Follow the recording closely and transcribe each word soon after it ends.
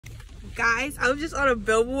Guys, I was just on a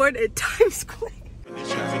billboard in Times Square. Hey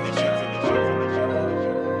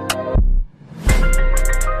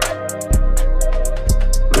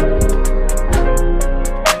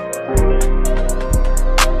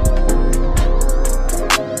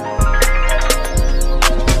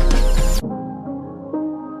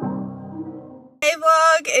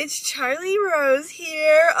vlog, it's Charlie Rose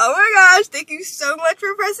here. Oh my gosh, thank you so much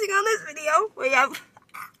for pressing on this video. Wait up.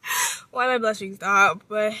 Why am I blushing? Stop.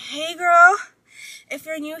 But hey girl, if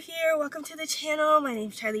you're new here, welcome to the channel. My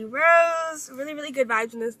name's Charlie Rose. Really good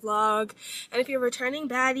vibes in this vlog. And if you're a returning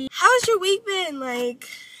baddie, how's your week been? Like,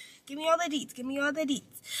 give me all the deets. Give me all the deets.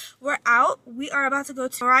 We're out. We are about to go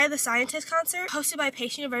to Mariah The Scientist concert hosted by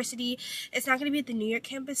Pace University. It's not going to be at the New York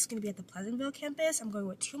campus. It's going to be at the Pleasantville campus. I'm going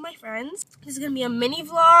with two of my friends. This is going to be a mini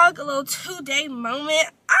vlog, a little 2-day moment.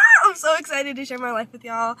 I'm so excited to share my life with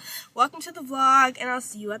y'all. Welcome to the vlog, and I'll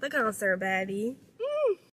see you at the concert, baddie.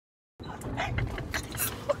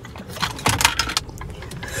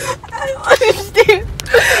 I don't understand.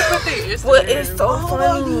 What is so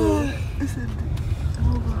funny?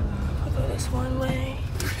 This one way.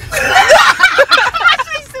 She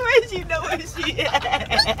swears you know where she is.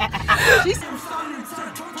 She said,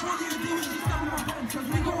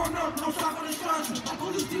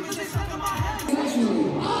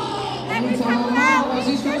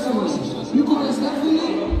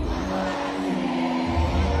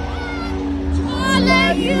 I'll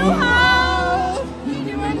let you home.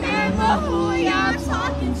 You remember who you're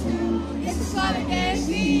talking to. It's gonna get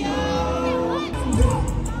me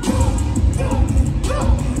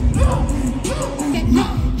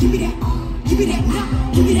Give me that, give me that,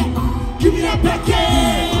 give me that, give me that back in.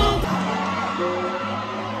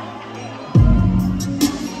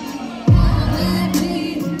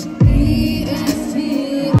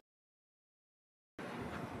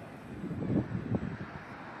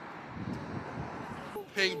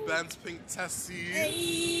 Pink Benz, pink Tessie,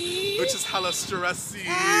 hey. Bitches hella stressy,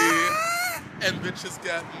 and bitches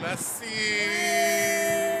get messy.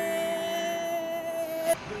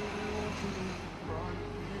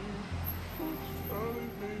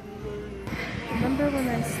 Remember when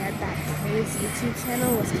I said that his YouTube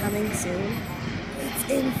channel was coming soon? It's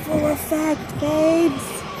in full effect,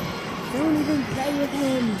 babes. Don't even play with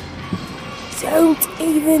him. Don't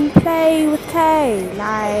even play with Kay.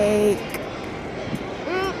 Like,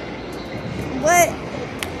 what?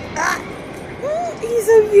 He's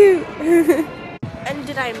so cute. And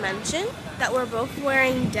did I mention that we're both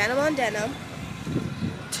wearing denim on denim?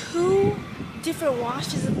 2 different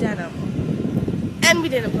washes of denim. And we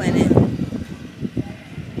didn't plan it.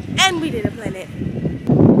 And we didn't plan it.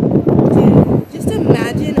 Dude, just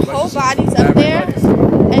imagine whole bodies up there,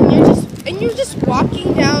 and you're just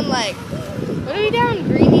walking down, like, what are we down?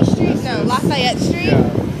 Greeny Street? No, Lafayette Street.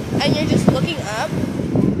 And you're just looking up,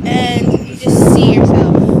 and you just see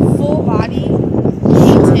yourself full body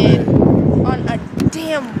painted on a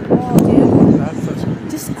damn wall, dude. That's such a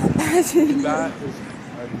just imagine. That is,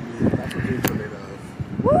 that's what dreams are made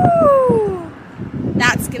of. Woo!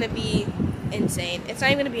 That's gonna be insane. It's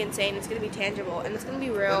not even gonna be insane, it's gonna be tangible, and it's gonna be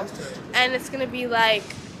real, and it's gonna be like,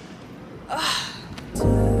 it's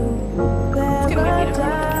gonna be beautiful.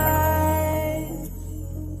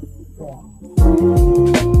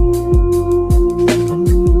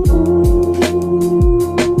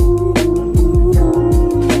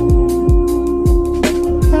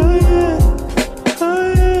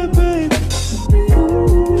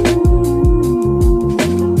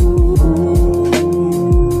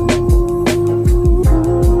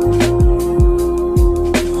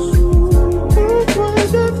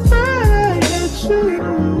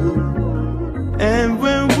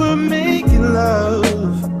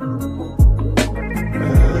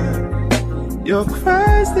 Your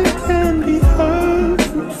cries, they can be heard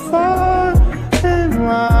from far and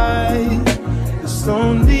wide. It's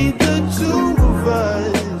only the 2 of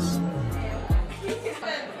us.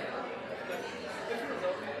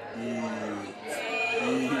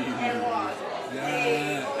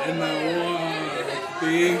 Yeah, and I walk.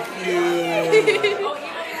 Thank you.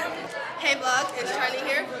 Hey vlog, it's Charlie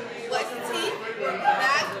here. What's the tea?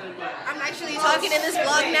 Back. I'm actually talking in this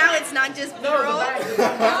vlog now. It's not just B-roll.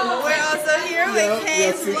 We're also here with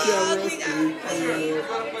Kay's vlog.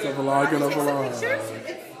 It's a vlog and a vlog.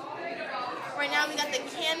 Right now we got the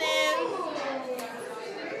Canon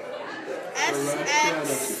SX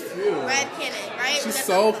Red Canon, right? She's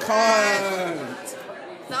so kind.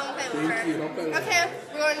 Don't play with her. Thank you. Don't play with her. Okay,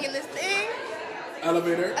 we're going in this thing.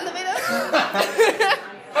 Elevator. Elevator.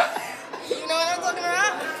 You know what I'm talking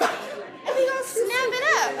about? And we gonna snap it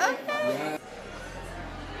up, okay? Yeah.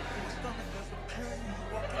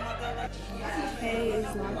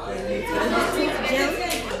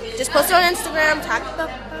 Just post it on Instagram. Tag the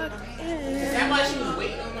fuck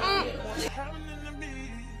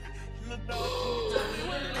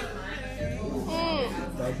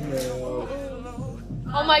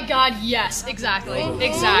Oh my god, yes, exactly.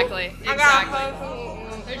 Exactly.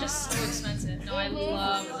 They're just so expensive. No, I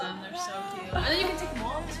love them. They're so cute. And then you can take them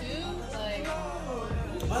off too. Like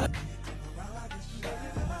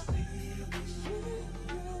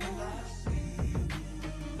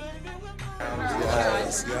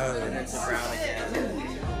Yes,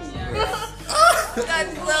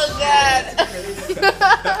 That's so good.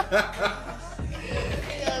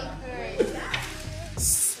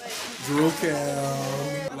 Drool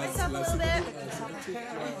cam.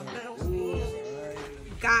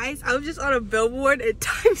 Guys, I was just on a billboard in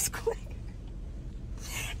Times Square.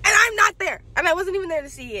 And I'm not there. And I wasn't even there to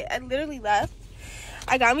see it. I literally left.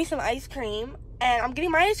 I got me some ice cream. And I'm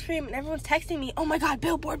getting my ice cream. And everyone's texting me, oh my god,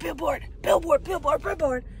 billboard, billboard, billboard, billboard,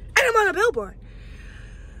 billboard. And I'm on a billboard.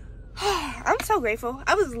 I'm so grateful.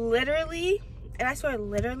 I was literally, and I swear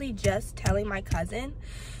literally just telling my cousin,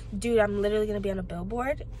 dude, I'm literally going to be on a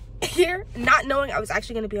billboard here. Not knowing I was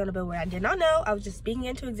actually going to be on a billboard. I did not know. I was just speaking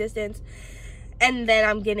into existence. And then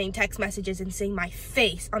I'm getting text messages and seeing my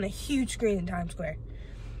face on a huge screen in Times Square.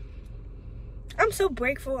 I'm so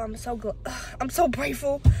grateful. I'm so grateful. I'm so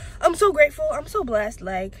grateful. I'm so blessed.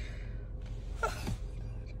 Like,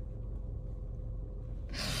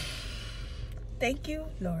 thank you,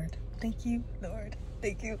 Lord. Thank you, Lord.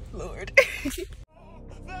 Thank you, Lord.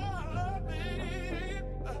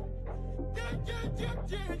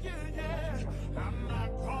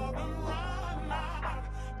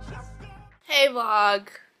 Hey vlog.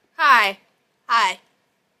 Hi. Hi.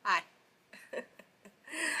 Hi.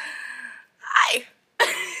 Hi.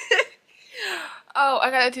 Oh, I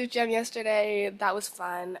got a tooth gem yesterday. That was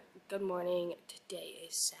fun. Good morning. Today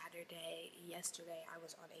is Saturday. Yesterday I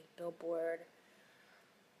was on a billboard.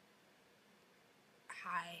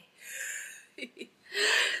 Hi.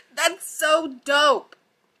 That's so dope.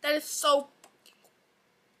 That is so fucking cool.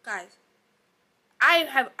 Guys, I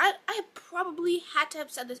probably had to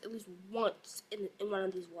have said this at least once in one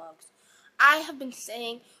of these vlogs. I have been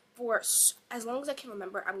saying for as long as I can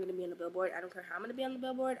remember, I'm going to be on the billboard. I don't care how I'm going to be on the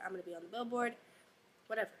billboard. I'm going to be on the billboard.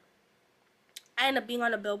 Whatever. I ended up being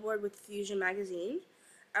on a billboard with Fusion magazine.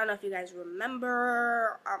 I don't know if you guys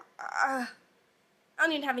remember. I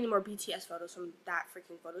don't even have any more BTS photos from that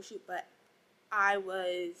freaking photo shoot, but it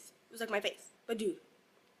was like my face. But dude,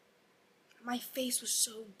 my face was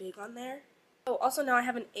so big on there. Oh, also now I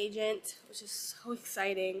have an agent, which is so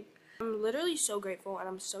exciting. I'm literally so grateful, and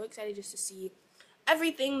I'm so excited just to see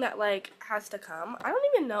everything that like has to come. I don't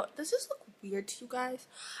even know. Does this look weird to you guys?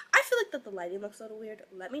 I feel like that the lighting looks a little weird.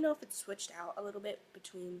 Let me know if it's switched out a little bit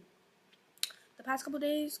between the past couple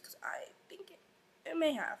days, because I think it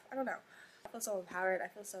may have. I don't know. I feel so empowered. I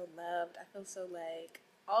feel so loved. I feel so like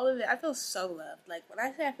all of it. I feel so loved. Like when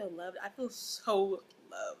I say I feel loved, I feel so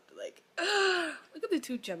loved. Like look at the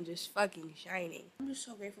tooth gem just fucking shining. I'm just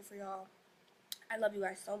so grateful for y'all. I love you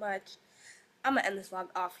guys so much. I'm gonna end this vlog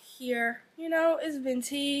off here. You know, it's been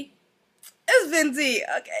tea. It's been tea.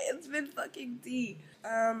 Okay, it's been fucking tea.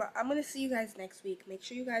 I'm gonna see you guys next week. Make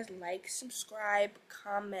sure you guys like, subscribe,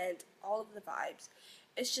 comment, all of the vibes.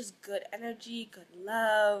 It's just good energy, good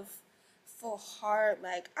love, full heart.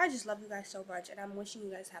 Like, I just love you guys so much, and I'm wishing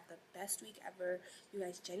you guys have the best week ever. You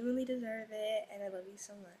guys genuinely deserve it, and I love you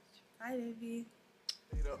so much. Bye, baby.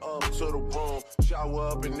 Up to the room, shower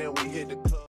up, and then we hit the club.